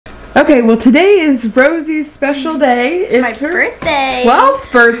Okay, well today is Rosie's special day. It's my her birthday.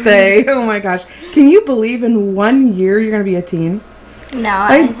 12th birthday. Oh my gosh. Can you believe in 1 year you're going to be a teen? No,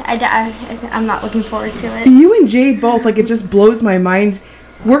 I'm not looking forward to it. You and Jade both, like, it just blows my mind.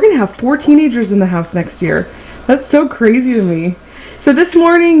 We're going to have 4 teenagers in the house next year. That's so crazy to me. So this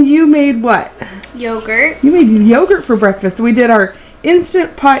morning you made what? Yogurt. You made yogurt for breakfast. We did our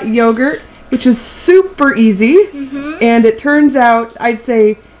Instant Pot yogurt, which is super easy. And it turns out, I'd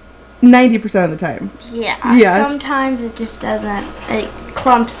say, 90% of the time. Yeah. Yes. Sometimes it just doesn't. It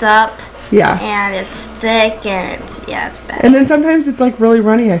clumps up. Yeah. And it's thick and it's bad. And then sometimes it's like really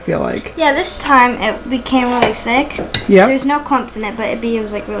runny, I feel like. Yeah, this time it became really thick. Yeah. There's no clumps in it, but it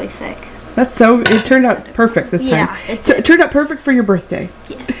was like really thick. That's so, it turned out perfect this time. Yeah. So it turned out perfect for your birthday.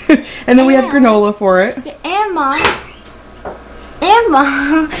 Yeah. And then we had granola for it. Yeah, and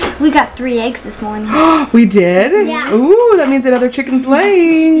Mom, we got 3 eggs this morning. We did? Yeah. Ooh, that means another chicken's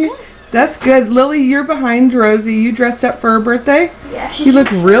laying. Yes. That's good. Lily, you're behind Rosie. You dressed up for her birthday? Yeah. You look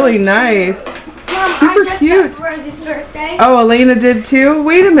really nice. Mom, super I cute. Up for Rosie's birthday. Oh, Elena did too?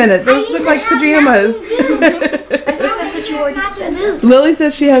 Wait a minute. Those look like pajamas. I think that's what you ordered. Lily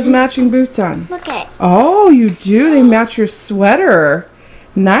says she has matching boots on. Look at it. Oh, you do? They match your sweater.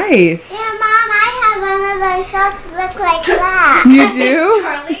 Nice. Yeah, Mom, I have one of those shorts that look like that. You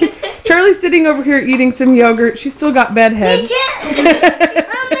do? Charlie's sitting over here eating some yogurt. She's still got bedhead.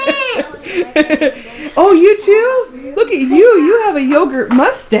 Oh, you too? Look at you. You have a yogurt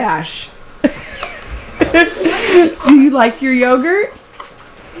mustache. Do you like your yogurt?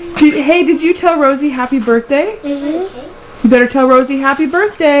 Hey, did you tell Rosie happy birthday? You better tell Rosie happy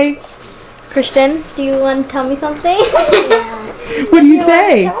birthday. Christian, do you want to tell me something? What do you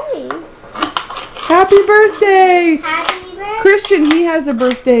say? Happy birthday! Happy birthday. Christian, he has a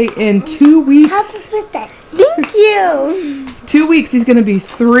birthday in 2 weeks. Happy birthday. Thank you. 2 weeks, he's going to be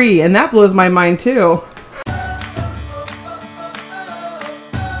 3, and that blows my mind too.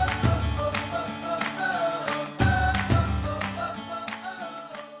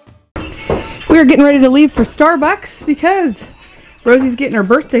 We're getting ready to leave for Starbucks because Rosie's getting her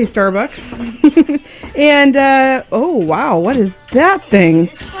birthday Starbucks. And, oh wow, what is that thing?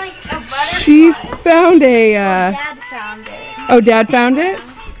 It's like a butterfly. She found a, Dad found it. oh, Dad found it?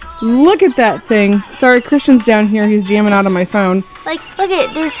 Look at that thing. Sorry, Christian's down here. He's jamming out on my phone. Like, look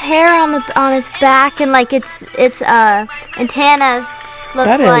at, there's hair on its back, and like its antennas look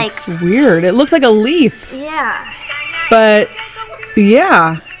That like. is weird. It looks like a leaf. Yeah. But,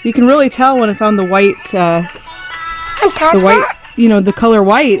 yeah, you can really tell when it's on the white, you know, the color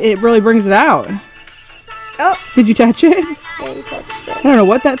white. It really brings it out. Oh. Did you touch it? Yeah, you touched it. I don't know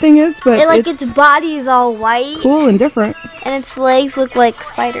what that thing is, but Its body is all white, cool and different. and its legs look like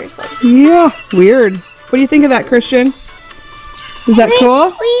spiders. Yeah, weird. What do you think of that, Christian? Is that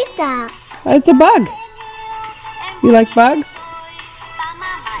cool? Read that. It's a bug. You like bugs?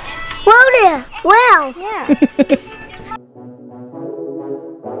 Whoa there. Wow. Yeah.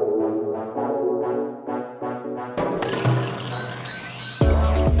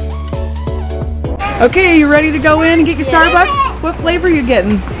 Okay, you ready to go in and get your Starbucks? What flavor are you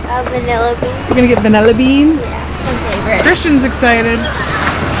getting? Vanilla bean. You're gonna get vanilla bean? Yeah, my favorite. Christian's excited.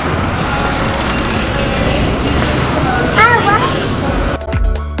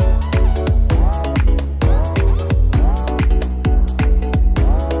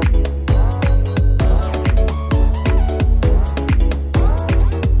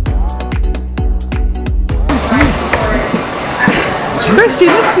 Christian,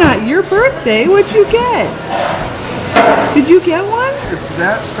 it's not your birthday. What'd you get? Did you get one? It's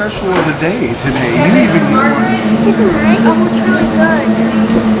that special of a day today. You even get one. It's nice. Oh, it's really good.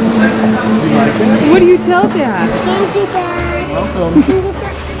 You like it? What do you tell Dad? Thank you, Dad. Welcome.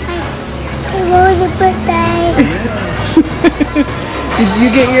 Happy birthday. Did you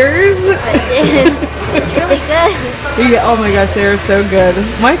get yours? It's really good. Yeah, oh my gosh, they are so good.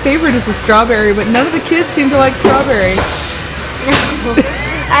 My favorite is the strawberry, but none of the kids seem to like strawberry.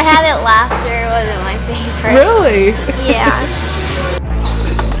 I had it last year. It wasn't my favorite. Really? Yeah.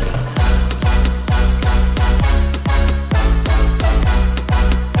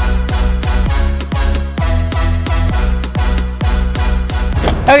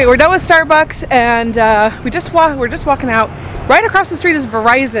 Okay, we're done with Starbucks, and we're just walking out. Right across the street is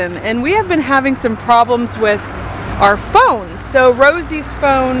Verizon, and we have been having some problems with our phones. So Rosie's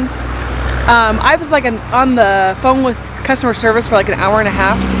phone, I was like on the phone with customer service for like an hour and a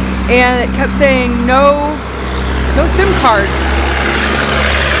half, and it kept saying no SIM card.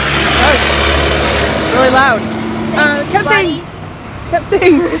 Oh, really loud. Kept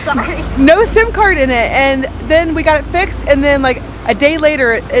saying Sorry. no SIM card in it, and then we got it fixed, and then like a day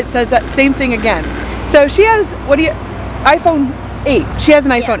later it says that same thing again. So she has, iPhone 8. She has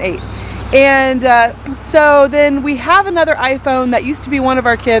an iPhone 8. And so then we have another iPhone that used to be one of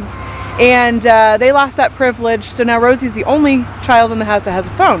our kids, and they lost that privilege, so now Rosie's the only child in the house that has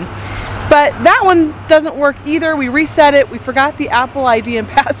a phone. But that one doesn't work either. We reset it, we forgot the Apple ID and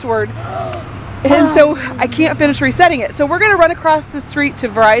password, and so I can't finish resetting it. So we're gonna run across the street to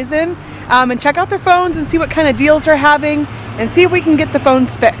Verizon and check out their phones and see what kind of deals they're having and see if we can get the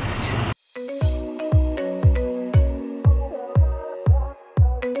phones fixed.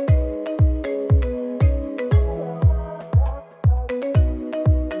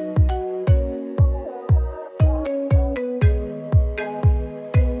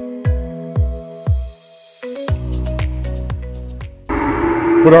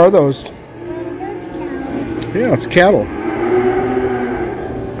 What are those? Yeah, it's cattle.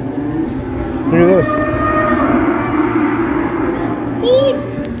 Look at this.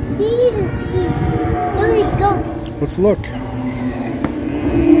 These are sheep. There we go. Let's look.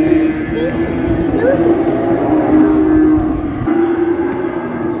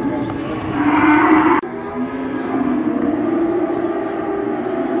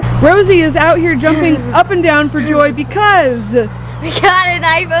 Rosie is out here jumping up and down for joy because We got an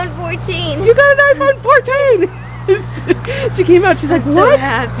iPhone 14. you got an iPhone 14. She came out, she's like, what? So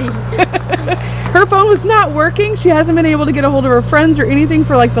happy. Her phone was not working. She hasn't been able to get a hold of her friends or anything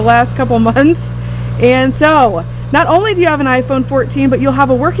for like the last couple months. And so, not only do you have an iPhone 14, but you'll have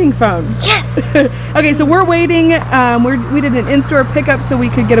a working phone. Yes! Okay, so we're waiting. We did an in-store pickup so we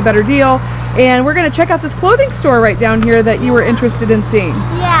could get a better deal. And we're going to check out this clothing store right down here that you were interested in seeing.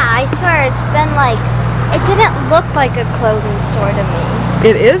 Yeah, I swear it's been like, it didn't look like a clothing store to me.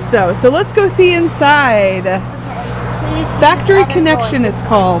 It is though. So let's go see inside. Okay. Factory Connection is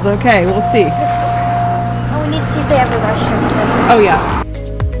called. Okay, we'll see. Oh, we need to see if they have a restroom too. Oh yeah.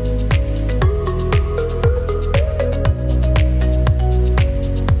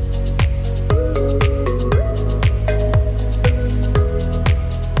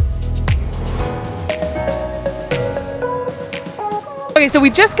 Okay, so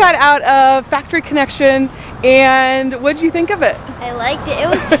we just got out of Factory Connection, and what did you think of it? I liked it.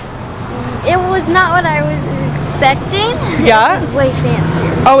 It was not what I was expecting. Yeah? It was way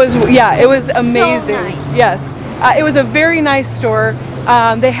fancier. Oh, it was amazing. So nice. Yes, it was a very nice store.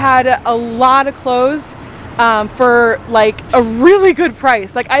 They had a lot of clothes for like a really good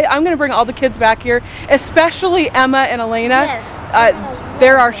price. Like I'm gonna bring all the kids back here, especially Emma and Elena. Yes.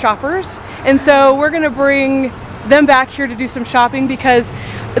 They're our shoppers, and so we're gonna bring them back here to do some shopping because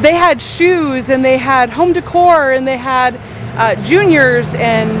they had shoes and they had home decor and they had juniors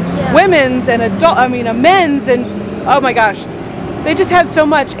and women's and a men's, and oh my gosh, they just had so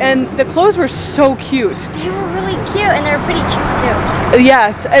much, and the clothes were so cute. They were really cute and they were pretty cheap too.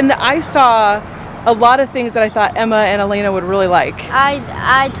 Yes, and I saw a lot of things that I thought Emma and Elena would really like.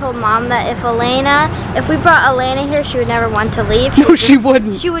 I told Mom that if we brought Elena here, she would never want to leave. She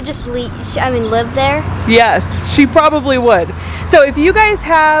wouldn't. She would just leave. Live there. Yes, she probably would. So if you guys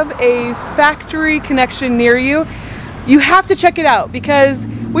have a Factory Connection near you, you have to check it out because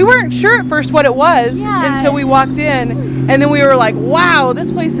we weren't sure at first what it was until we walked in, and then we were like, wow,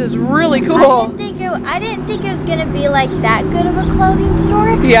 this place is really cool. I didn't think it was gonna be like that good of a clothing store.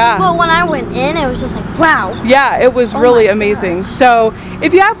 Yeah. But when I went in, it was just like, wow. Yeah, it was really amazing. So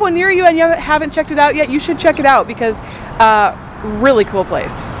if you have one near you and you haven't checked it out yet, you should check it out because really cool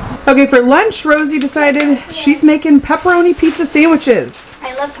place. Okay, for lunch, Rosie decided she's making pepperoni pizza sandwiches.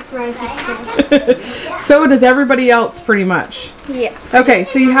 I love pepperoni pizza. So does everybody else, pretty much. Yeah. Okay,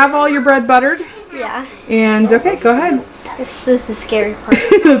 so you have all your bread buttered? Yeah. And okay, go ahead. This is the scary part.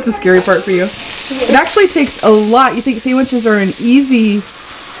 That's the scary part for you. It actually takes a lot. You think sandwiches are an easy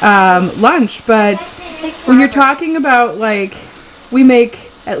lunch, but when you're talking about, like, we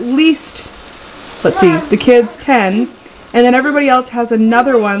make at least, let's see, the kids 10, and then everybody else has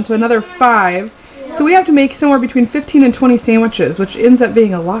another one, so another 5. So we have to make somewhere between 15 and 20 sandwiches, which ends up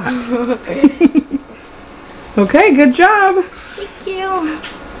being a lot. Okay, good job. Thank you.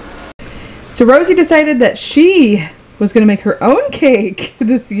 So Rosie decided that she was going to make her own cake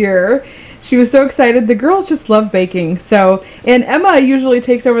this year. She was so excited. The girls just love baking. So, and Emma usually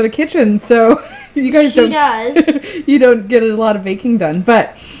takes over the kitchen, so you guys you don't get a lot of baking done.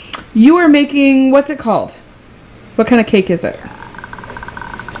 But you are making, what's it called? What kind of cake is it?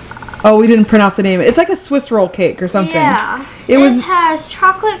 Oh, we didn't print off the name. It's like a Swiss roll cake or something. Yeah. It has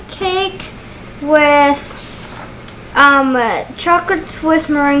chocolate cake with chocolate Swiss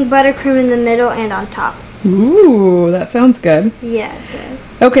meringue buttercream in the middle and on top. Ooh, that sounds good. Yeah, it does.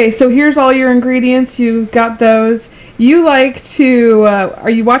 Okay, so here's all your ingredients. You got those. You like to, are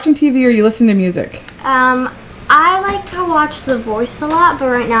you watching TV or are you listening to music? I like to watch The Voice a lot, but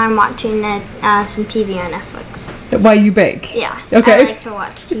right now I'm watching some TV on Netflix. While you bake? Yeah. Okay. I like to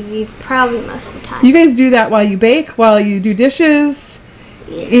watch TV probably most of the time. You guys do that while you bake, while you do dishes,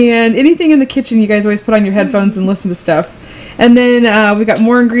 and anything in the kitchen. You guys always put on your headphones and listen to stuff. And then we got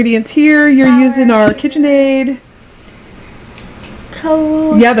more ingredients here. You're using our KitchenAid.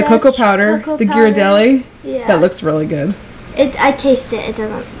 Yeah, the cocoa powder, the Ghirardelli. Yeah. That looks really good. I taste it. It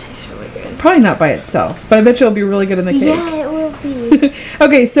doesn't taste really good. Probably not by itself, but I bet you it'll be really good in the cake. Yeah, it will be.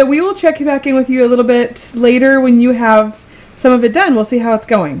 Okay, so we will check back in with you a little bit later when you have some of it done. We'll see how it's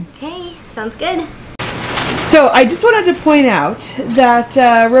going. Okay, sounds good. So I just wanted to point out that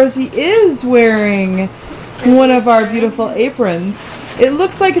Rosie is wearing one of our beautiful aprons. It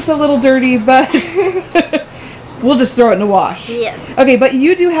looks like it's a little dirty, but we'll just throw it in the wash. Yes. Okay, but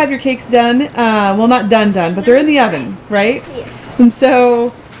you do have your cakes done. Well, not done, but they're in the oven, right? Yes. And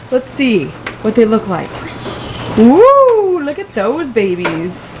so let's see what they look like. Woo! Look at those babies.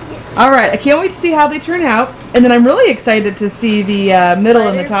 Yes. All right, I can't wait to see how they turn out. And then I'm really excited to see the middle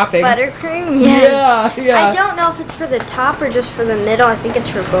and the topping. Buttercream? Yes. Yeah. I don't know if it's for the top or just for the middle. I think it's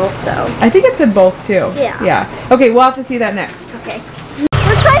for both, though. I think it's in both, too. Yeah. Yeah. Okay, we'll have to see that next. Okay.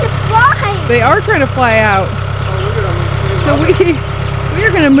 We're trying to fly. They are trying to fly out. So we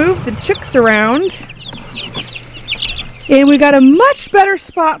are going to move the chicks around. And we got a much better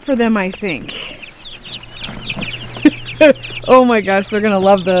spot for them, I think. Oh my gosh, they're going to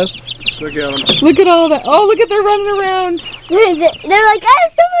love this. Look at them. Look at all that. Oh, look at them running around. They're like, I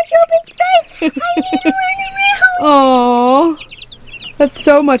have so much open space. I need to run around. Oh, that's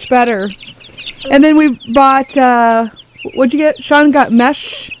so much better. And then we bought, what'd you get? Sean got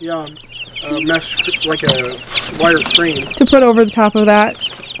mesh. Yeah, mesh, like a wire screen. To put over the top of that.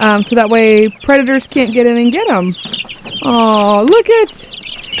 So that way predators can't get in and get them. Oh, look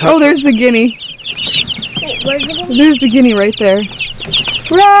at. Oh, there's the guinea. Wait, where's the guinea? There's the guinea right there.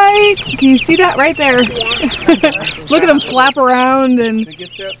 Right. Can you see that right there? Yeah. Look at them flap around and. To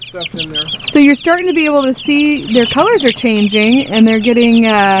get that stuff in there. So you're starting to be able to see their colors are changing and they're getting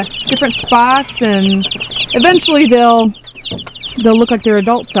different spots, and eventually they'll look like their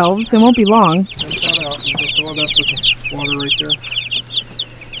adult selves. It won't be long. Take that out and just fill it up with the water right there.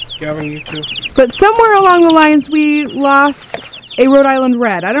 Gavin, you too. But somewhere along the lines we lost a Rhode Island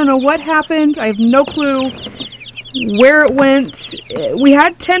red. I don't know what happened. I have no clue where it went. We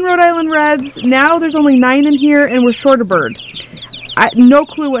had 10 Rhode Island reds. Now there's only 9 in here and we're short a bird. No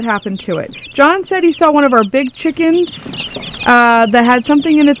clue what happened to it. John said he saw one of our big chickens that had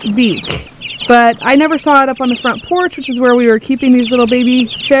something in its beak. But I never saw it up on the front porch, which is where we were keeping these little baby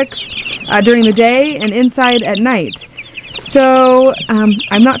chicks during the day and inside at night. So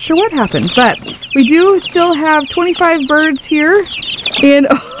I'm not sure what happened, but we do still have 25 birds here, and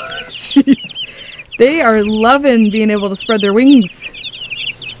oh, jeez, they are loving being able to spread their wings.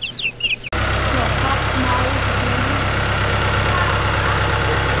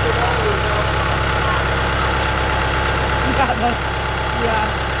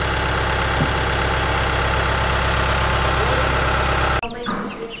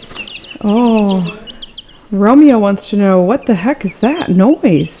 Oh. Romeo wants to know, what the heck is that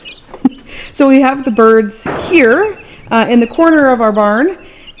noise? So we have the birds here in the corner of our barn,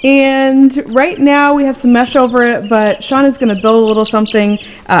 and right now we have some mesh over it, but Sean is going to build a little something,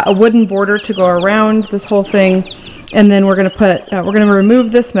 a wooden border to go around this whole thing, and then we're going to put, we're going to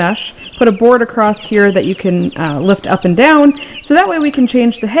remove this mesh, put a board across here that you can lift up and down, so that way we can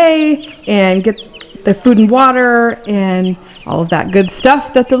change the hay and get the food and water and all of that good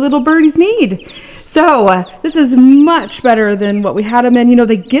stuff that the little birdies need. So this is much better than what we had them in. You know,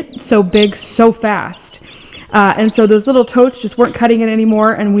 they get so big so fast. And so those little totes just weren't cutting it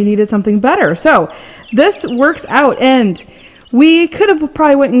anymore, and we needed something better. So this works out, and we could have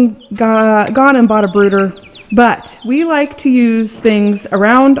probably went and gone and bought a brooder, but we like to use things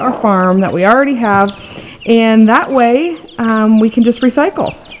around our farm that we already have, and that way we can just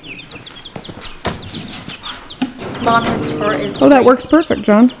recycle. Oh, that works perfect,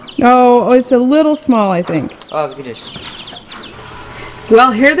 John. Oh, it's a little small, I think. Oh, we could just...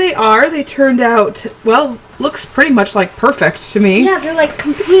 Well, here they are. They turned out, well, looks pretty much like perfect to me. Yeah, they're like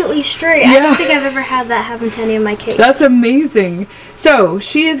completely straight. Yeah. I don't think I've ever had that happen to any of my cakes. That's amazing. So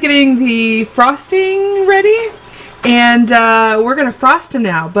she is getting the frosting ready, and we're going to frost them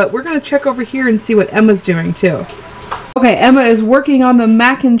now, but we're going to check over here and see what Emma's doing too. Okay, Emma is working on the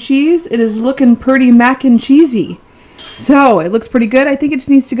mac and cheese. It is looking pretty mac and cheesy. So it looks pretty good. I think it just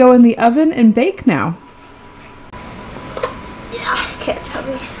needs to go in the oven and bake now. Yeah, I can't tell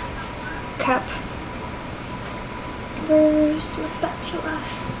me. Cup. Where's my spatula?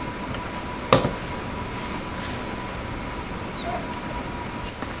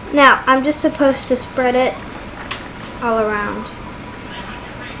 Now, I'm just supposed to spread it all around.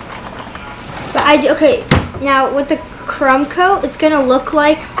 But okay, now with the crumb coat, it's gonna look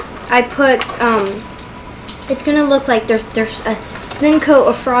like I put, it's gonna look like there's a thin coat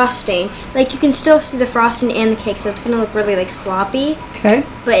of frosting. Like you can still see the frosting and the cake, so it's gonna look really like sloppy. Okay.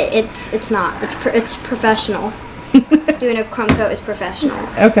 But it's not. It's professional. Doing a crumb coat is professional.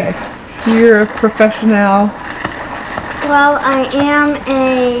 Okay. You're a professional. Well, I am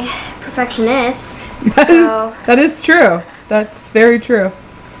a perfectionist. That is true. That's very true.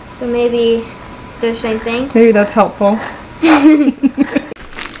 So maybe the same thing. Maybe that's helpful.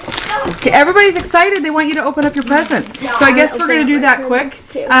 Okay, everybody's excited. They want you to open up your presents. So I guess we're going to do that quick.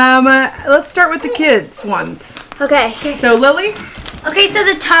 Let's start with the kids ones. Okay. So Lily? Okay, so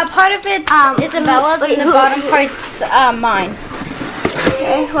the top part of it's Isabella's and the bottom part's mine.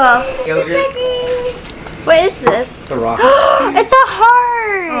 Okay, well. What is this? The rock. It's a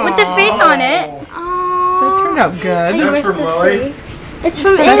heart! With the face on it. That turned out good. That's from Lily. It's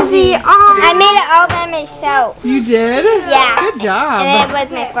from Izzy. I made it all by myself. You did? Yeah. Good job. And it was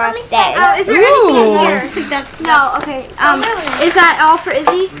my first day. Is there anything in here? I think that's No, okay. Is that all for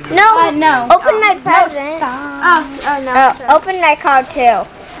Izzy? No, no. Open my present. No. Open my card too.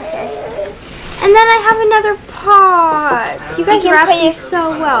 And then I have another pot. You guys can wrap put these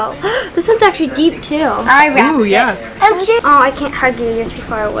so well. This one's actually deep too. I wrapped Ooh, it. yes. Oh, I can't hug you. You're too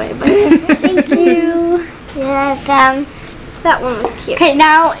far away. But Thank you. You're welcome. that one was cute. Okay,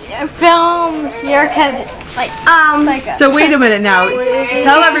 now film here because like So wait a minute now.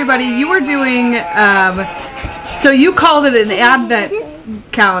 Tell everybody you were doing, so you called it an advent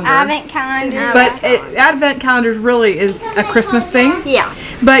calendar. advent calendar. But advent calendars really is a Christmas thing. Yeah.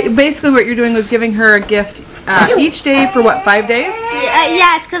 But basically what you're doing was giving her a gift each day for what, 5 days?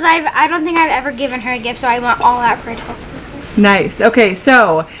 Yes, because I don't think I've ever given her a gift, so I went all out for a 12th. Nice. Okay,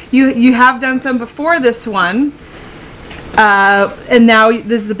 so you have done some before this one, and now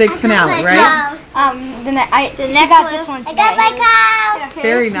this is the big finale, right? She got this one today. I got my cow.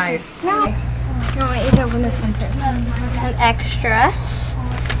 Very nice. No, wait, you open this one first. An extra.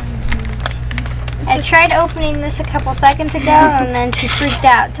 I tried opening this a couple seconds ago, and then she freaked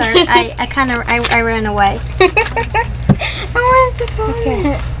out. So I ran away. I wanted to go in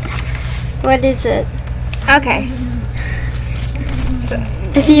it. What is it? Okay.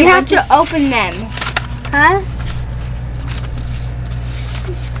 So you have to open them. Huh?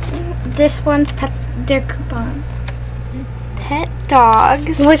 This one's pet. They're coupons. Pet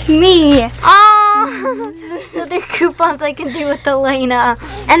dogs. With me. Oh, so they're coupons I can do with Elena.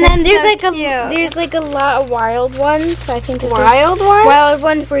 And then there's There's like a lot of wild ones. I think this wild is ones. wild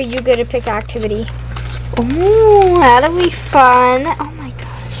ones where you get to pick activity. Ooh, that'll be fun. Oh my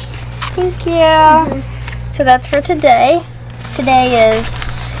gosh. Thank you. So that's for today. Today is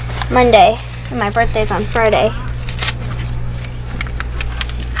Monday, and my birthday's on Friday.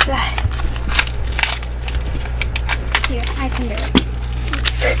 Here, I can do it.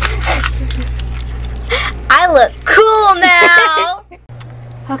 I look cool now.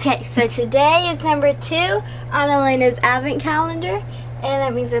 Okay, so today is number 2 on Elena's advent calendar, and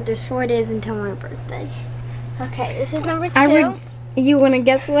that means that there's 4 days until my birthday. Okay, this is number 2. You want to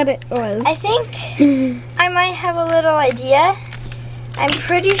guess what it was? I think I might have a little idea. I'm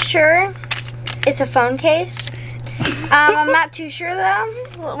pretty sure it's a phone case. I'm not too sure though.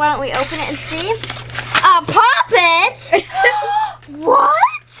 Well, why don't we open it and see? Pop it!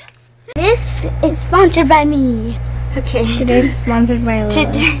 What? This is sponsored by me. Okay. Today's sponsored by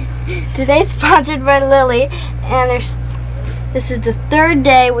Lily. Today's sponsored by Lily, and this is the 3rd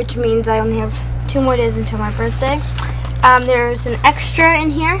day, which means I only have 2 more days until my birthday. There's an extra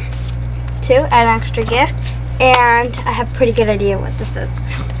in here, too, an extra gift, and I have a pretty good idea what this is.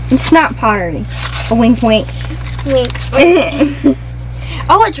 It's not pottery. A wink, wink. Wink.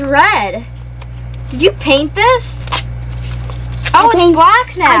 Oh, it's red. Did you paint this? Oh, it's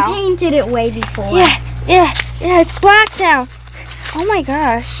black now. I painted it way before. Yeah, it's black now. Oh my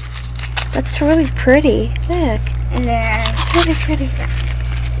gosh. That's really pretty. Look. Yeah. It's really pretty.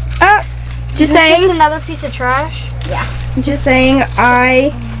 Oh, Just is saying. this another piece of trash? Just saying,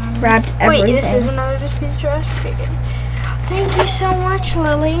 I wrapped everything. Wait, this is another just piece of trash? Okay, good. Thank you so much,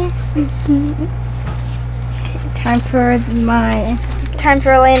 Lily. Time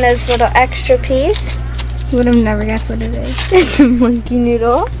for Elena's little extra piece. You would have never guessed what it is. It's a monkey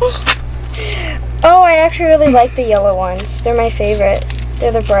noodle. Oh, I actually really like the yellow ones. They're my favorite.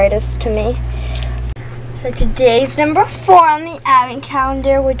 They're the brightest to me. So today's number 4 on the advent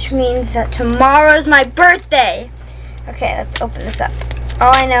calendar, which means that tomorrow's my birthday. Okay, let's open this up.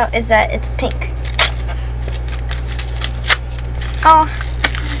 All I know is that it's pink.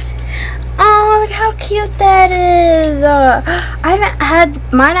 Oh, look how cute that is. I haven't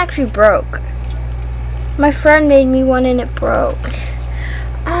had, mine actually broke. My friend made me one and it broke.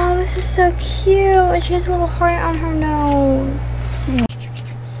 Oh, this is so cute. And she has a little heart on her nose.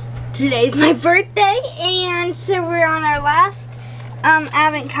 Today's my birthday, and so we're on our last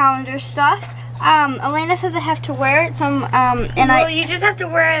advent calendar stuff. Elena says I have to wear it, so you just have to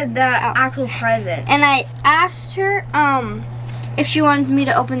wear the actual present. And I asked her if she wanted me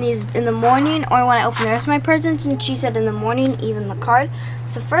to open these in the morning or when I open the rest of my presents, and she said in the morning, even the card.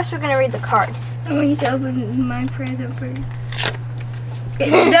 So first we're gonna read the card. I want you to open my present first.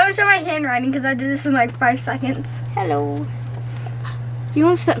 Don't show my handwriting because I did this in like 5 seconds. Hello. You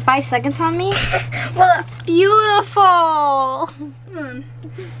only spent 5 seconds on me? Well, It's beautiful.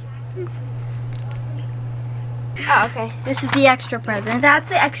 Oh, okay. This is the extra present that's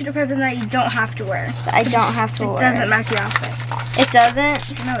the extra present that you don't have to wear. that I don't have to It wear. doesn't match your outfit. It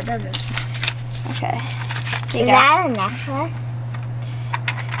doesn't? No, it doesn't. Okay. Is that a necklace?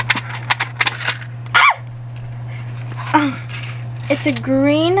 It's a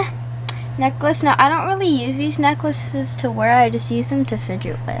green necklace. Now, I don't really use these necklaces to wear. I just use them to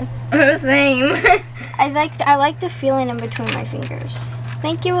fidget with. Same. I like the feeling in between my fingers.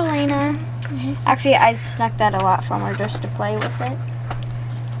 Thank you, Elena. Actually, I've snuck that a lot from her just to play with it.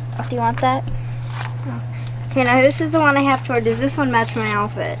 Oh, do you want that? Oh. Okay, now this is the one I have to wear. Does this one match my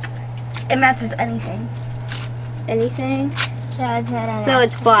outfit? It matches anything. Anything? So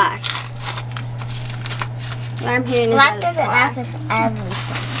it's black. What I'm hearing is Black that it's doesn't black. match with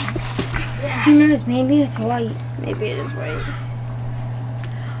everything. Who knows? Maybe it's white. Maybe it is white.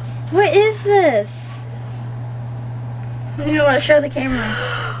 What is this? You want to show the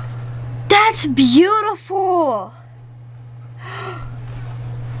camera? That's beautiful.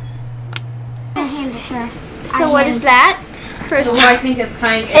 So what is that? First, So what I think is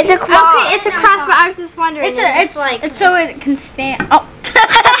kind of... It's a cross. okay, it's a cross, but I was just wondering. It's so it can stand. Oh.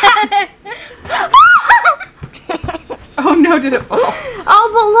 Oh no, did it fall?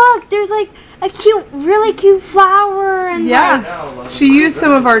 Oh, but look, there's like a cute, really cute flower and Yeah, she used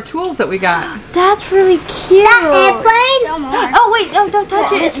some of our tools that we got. that's really cute. Airplane? Oh wait, oh don't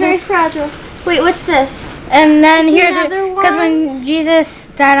touch it. It's very fragile. Wait, what's this? And then It's here's another because one. when Jesus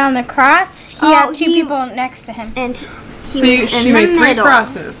died on the cross, he Oh, had two he- people next to him. And So she made 3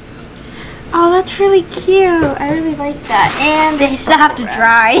 crosses. Oh, that's really cute. I really like that. And They still have to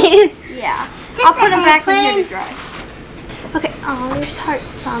dry. Yeah. I'll put them back in here to dry. Okay. Oh, there's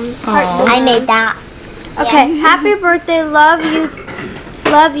hearts on. Aw. I made that. Okay. Happy birthday. Love you.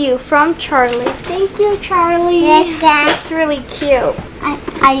 Love you from Charlie. Thank you, Charlie. That's really cute.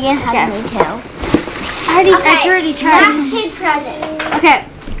 I can have me too. I already tried. Last kid present. Okay.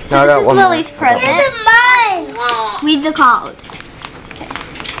 So Now I got this is one more. Lily's present. This is mine. Read the code.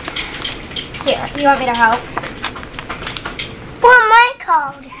 Here, you want me to help? What my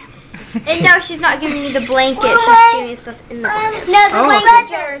code? And no, she's not giving me the blanket. She's giving me stuff in the blanket. No, the Oh.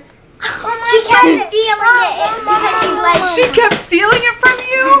 blanket's She kept stealing it because she was. She kept stealing it from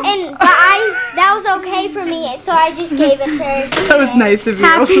you? But that was okay for me, so I just gave it to her. That was nice of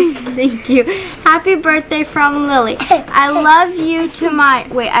you. Thank you. Happy birthday from Lily. I love you to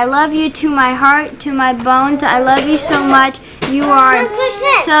my heart, to my bones. I love you so much. You are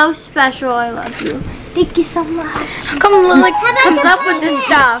so special. I love you. Thank you so much. Come Lily comes up with this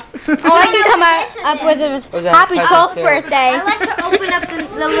stuff. All I can come up with is happy 12th birthday. I like to open up the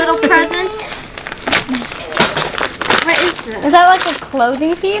little presents. What is this? Is that like a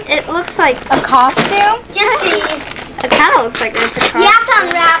clothing piece? It looks like A costume? Just see. it kind of looks like it's a You cross. have to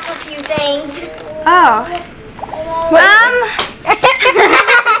unwrap a few things. Oh.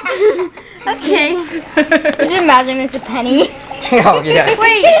 Okay. Just imagine it's a penny. Oh, yeah.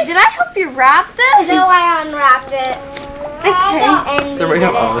 Wait, did I help you wrap this? No, I unwrapped it. Okay. And So right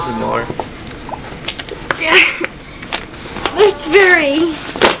now, oh, this is Miller. It's very.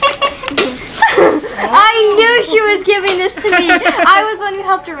 I knew she was giving this to me. I was the one who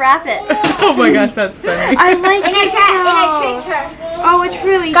helped her wrap it. Oh my gosh, that's funny. I like I this tricked though. her. Oh, it's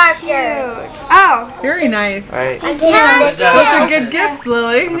really Scarf cute. yours. Oh. Very nice. Alright. I'm taking this. Those are good gifts,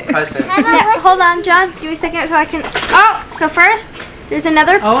 Lily. Present. Now, hold on, John. Give me a second so I can. Oh, so first, there's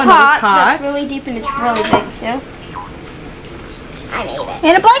another Oh, pot, another pot. that's really deep and it's really big too. I made it.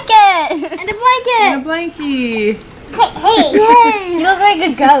 And a blanket. And a blanket. And a blankie. Hey. Yay! You look like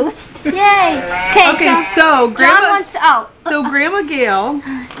a ghost. Yay! Okay, so John Grandma, wants out. so Grandma Gail,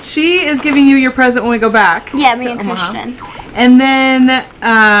 she is giving you your present when we go back. Yeah, me to and Omaha. Christian. And then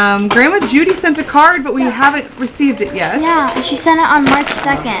Grandma Judy sent a card, but we haven't received it yet. Yeah, and she sent it on March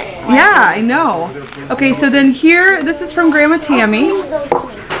 2nd. Yeah, I know. Okay, so then here, this is from Grandma Tammy.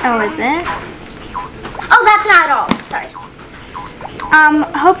 Oh, is it? Oh, that's not all. Sorry.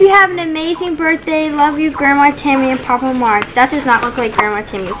 Hope you have an amazing birthday. Love you, Grandma Tammy and Papa Mark. That does not look like Grandma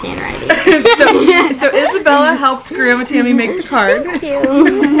Tammy's handwriting. so Isabella helped Grandma Tammy make the card. Thank you.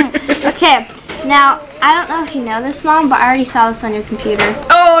 Okay, now, I don't know if you know this, Mom, but I already saw this on your computer.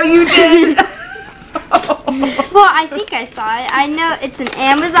 Oh, you did? Well, I think I saw it. I know it's an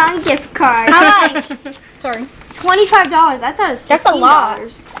Amazon gift card. How much? Sorry. $25. I thought it was $15. That's a lot.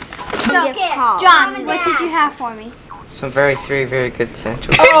 Gift Okay, card. John, What did you have for me? Some three very good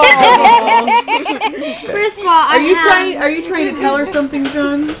sandwiches. Oh. First of all, Are you trying to tell her something,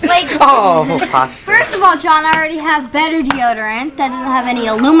 John? Oh, gosh. First of all, John, I already have better deodorant that doesn't have any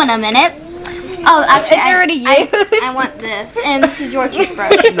aluminum in it. Oh, actually, It's already used. I want this, and this is your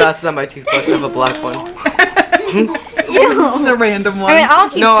toothbrush. That's not my toothbrush. I have a black one. It's a random one. I mean, I'll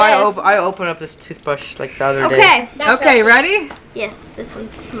keep No, this. I opened up this toothbrush like the other day. Okay. Okay, ready? Yes, this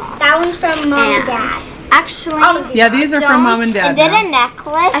one's small. That one's from Mom and And- Dad. Actually, Yeah, these are from Mom and Dad. And then now. a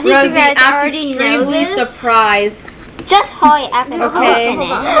necklace. I think you guys already know this. surprised. Just hold it up and Okay. open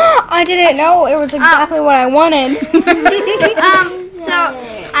it. I didn't know it was exactly what I wanted. So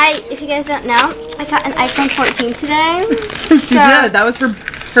if you guys don't know, I got an iPhone 14 today. She did. That was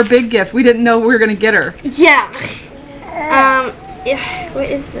her big gift. We didn't know we were gonna get her. Yeah. Yeah, what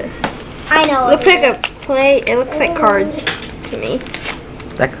is this? I know. Looks like a play. It looks like cards to me.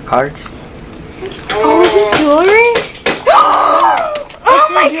 Like cards. Oh, is this jewelry? Oh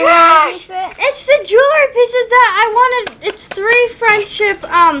my gosh! It's the jewelry pieces that I wanted. It's 3 friendship,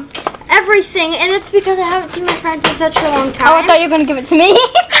 everything, and it's because I haven't seen my friends in such a long time. Oh, I thought you were going to give it to me.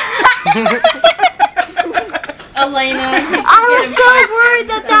 Elena. I was so worried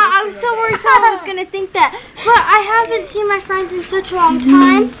that I was so worried someone was gonna think that. But I haven't seen my friends in such a long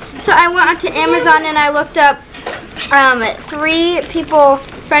time. So I went onto Amazon and I looked up 3 people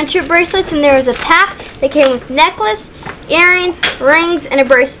friendship bracelets, and there was a pack that came with necklace, earrings, rings, and a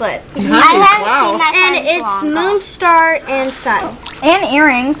bracelet. Nice. I haven't Wow. seen my And friends it's long. moon, star, and sun. And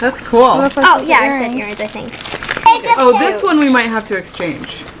earrings. That's cool. Oh yeah, I said earrings, I think. Oh, this one we might have to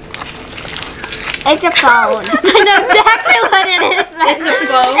exchange. It's a phone. I know exactly what it is. It's a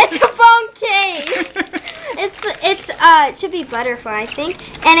phone. It's a phone case. It should be butterfly, I think.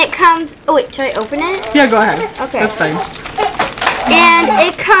 And it comes. Oh wait, should I open it? Yeah, go ahead. Okay. That's fine. And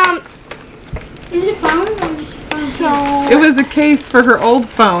it comes. Is it a phone or just a phone? So. It was a case for her old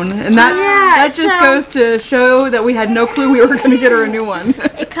phone, and that just so- goes to show that we had no clue we were going to get her a new one.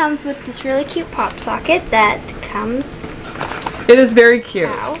 It comes with this really cute pop socket that comes It is very cute.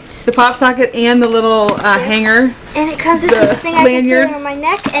 out. The pop socket and the little hanger. And it comes with The this thing I can lanyard. put on my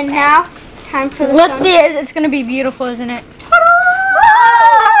neck. And now, time for the Let's sun. see it. It's going to be beautiful, isn't it?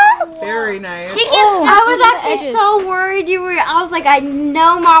 Very nice. I was the actually edges. so worried you were. I was like, I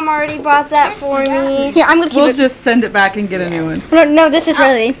know Mom already bought that for me. Here, I'm going to keep We'll it. just send it back and get a new one. No, this is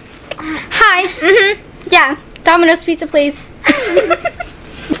really. Hi. Yeah. Domino's pizza, please.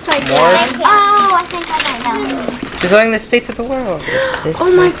 It's like, More? Oh, I think I might know. She's going the states of the world.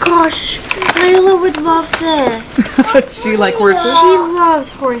 oh my gosh, Layla would love this. She like horses? She loves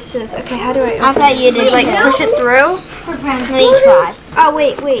horses. Okay, how do I open I thought you did. like push it through? Let me try. Oh,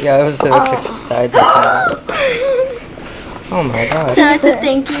 wait. Yeah, it looks like the sides of Oh my god. So it's a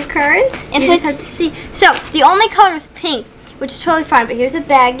thank you card. If it's have to see. So the only color is pink, which is totally fine. But here's a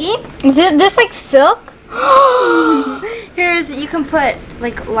baggie. Is this like silk? Here's you can put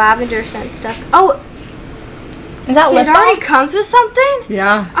like lavender scent stuff. Oh, Is that lip it already balm? comes with something?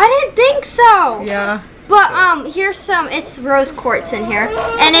 Yeah. I didn't think so. Yeah. But here's some. It's rose quartz in here,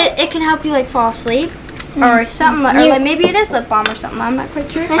 and it can help you like fall asleep or something. Or like maybe it is lip balm or something. I'm not quite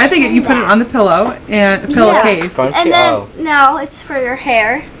sure. I think you put it on the pillow and a pillowcase. Scrunchy? And then Oh. no, it's for your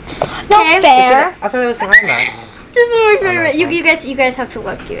hair. No Okay. fair. I thought it was an eye mask. This is my favorite. that's You guys have to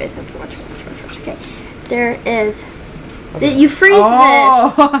look. You guys have to watch. Okay. There is. You freeze this.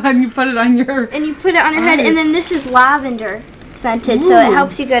 Oh, and you put it on your. And you put it on your head, and then this is lavender scented, so it Ooh.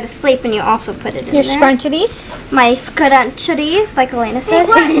 helps you go to sleep, and you also put it in Your there. scrunchies? My scrunchies, like Elena said.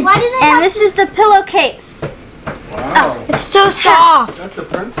 Why do they And this is the pillowcase. Wow. It's so soft. That's a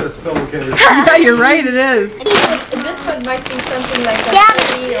princess pillowcase. Yeah, you're right, it is.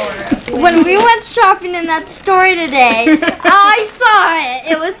 When we went shopping in that store today, I saw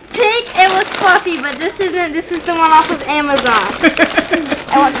it. It was pink, it was fluffy, but this isn't. This is the one off of Amazon.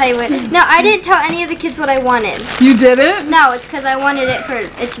 I won't tell you what. No, I didn't tell any of the kids what I wanted. You did it? No, it's because I wanted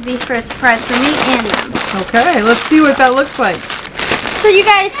it to be for a surprise for me and them. Okay, let's see what that looks like. So you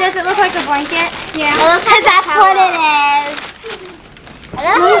guys, does it look like a blanket? Yeah. It looks like That's what it is.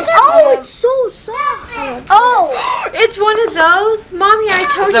 Oh, it's so soft. Oh, it's one of those? Mommy, I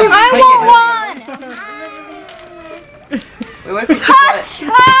told you I want one. Wait, what if you Touch!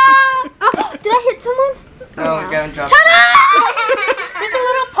 Oh, did I hit someone? Oh, go and drop it. Shut up! There's a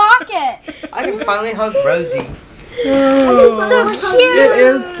little pocket. I can finally hug Rosie. Oh, So cute. it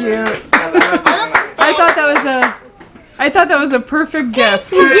is cute. I thought that was a perfect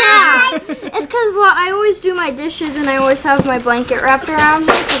gift. Yeah. It's because, well, I always do my dishes and I always have my blanket wrapped around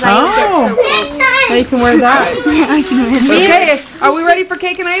me because I think it's so cool. Now you can wear that. I can wear Okay, are we ready for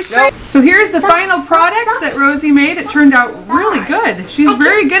cake and ice cream? So here's the final product that Rosie made. It turned out really good. She's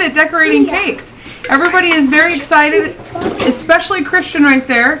very good at decorating cakes. Everybody is very excited, especially Christian right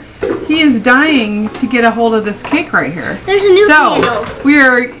there. He is dying to get a hold of this cake right here. There's a new So candle. we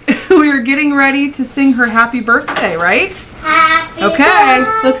are getting ready to sing her happy birthday, right? Happy Okay,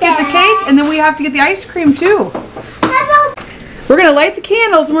 let's get the cake and then we have to get the ice cream too. We're gonna light the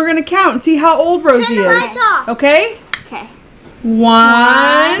candles and we're gonna count and see how old Rosie is. lights off. Okay? Okay.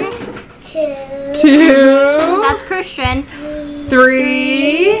 1, 2, 2, That's Christian.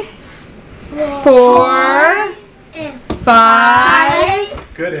 3, 4, 5,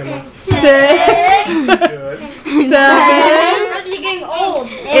 Good, Emma. 6, Good. 7, Rosie, you're getting old.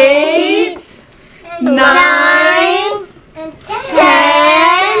 8, 9, 10,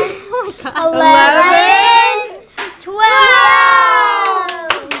 Oh my god. 11, 12.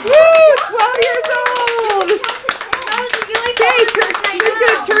 woo, 12 years old. Okay, who's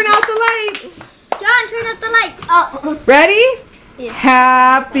gonna turn out the lights? John, turn out the lights. Oh. Ready?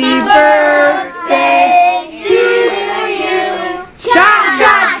 Happy birthday to you. Cha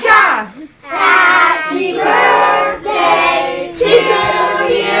cha cha. Happy birthday to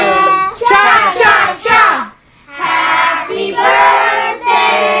you. Cha cha cha. Happy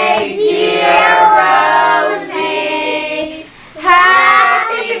birthday, dear Rosie.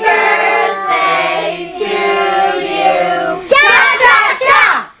 Happy birthday to you. Cha cha cha.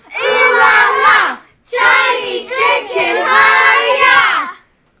 Ooh la la. Chinese chicken, hi-ya.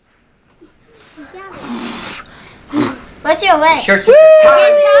 What's your way? Sure took your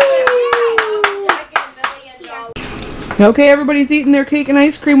time. Okay, everybody's eating their cake and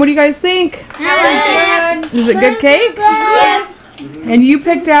ice cream. What do you guys think? Is it good cake? Yes. And you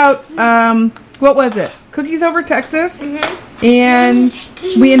picked out, what was it? Cookies Over Texas. And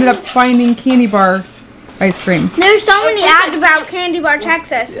we ended up finding candy bar ice cream. There's so many ads about Candy Bar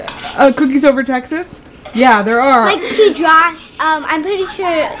Texas. Cookies Over Texas? Yeah, there are. Like she drives. I'm pretty sure.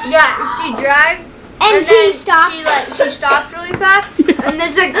 Yeah, she drives. And she stopped. She stopped really fast, and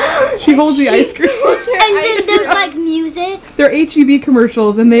there's like She holds the ice cream. And then there's like music. They're HEB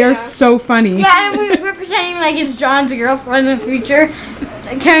commercials, and they are so funny. yeah, and we're pretending like it's John's girlfriend in the future,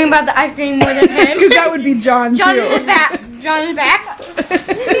 caring about the ice cream more than him. Because that would be John, John too. is back. John is back.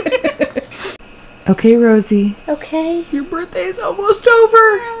 Okay, Rosie. Okay. Your birthday is almost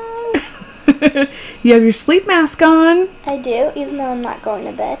over. You have your sleep mask on. I do, even though I'm not going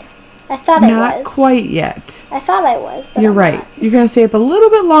to bed. I thought I Not was. quite yet. I thought I was, but You're I'm right. not. You're going to stay up a little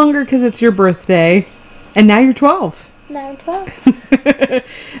bit longer because it's your birthday. And now you're 12. Now I'm 12.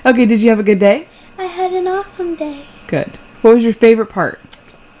 Okay, did you have a good day? I had an awesome day. Good. What was your favorite part?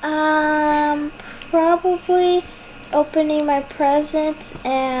 Probably opening my presents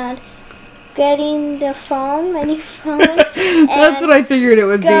and getting the phone, my new phone. That's what I figured it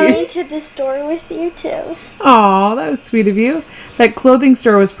would Going be. to the store with you too. Aw, that was sweet of you. That clothing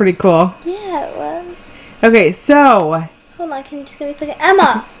store was pretty cool. Yeah, it was. Okay, so... Hold on, can you just give me a second?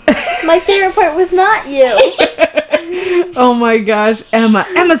 Emma! My favorite part was not you. Oh my gosh, Emma.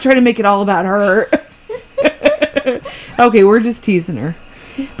 Emma's trying to make it all about her. Okay, we're just teasing her.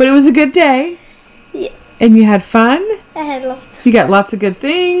 But it was a good day. Yes. And you had fun. I had lots of You got lots of good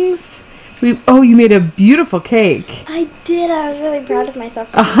things. You made a beautiful cake. I did. I was really proud of myself.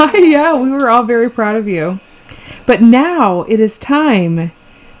 Yeah, we were all very proud of you. But now it is time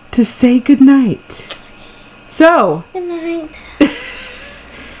to say goodnight. So, Good night.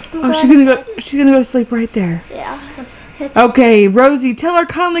 she's gonna go to sleep right there. Yeah. Okay, Rosie, tell our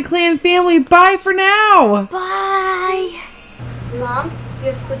Connley Clan family bye for now. Bye. Mom,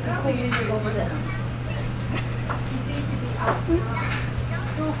 you have to put some cool music over this.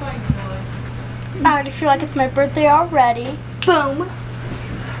 I already feel like it's my birthday already. Boom.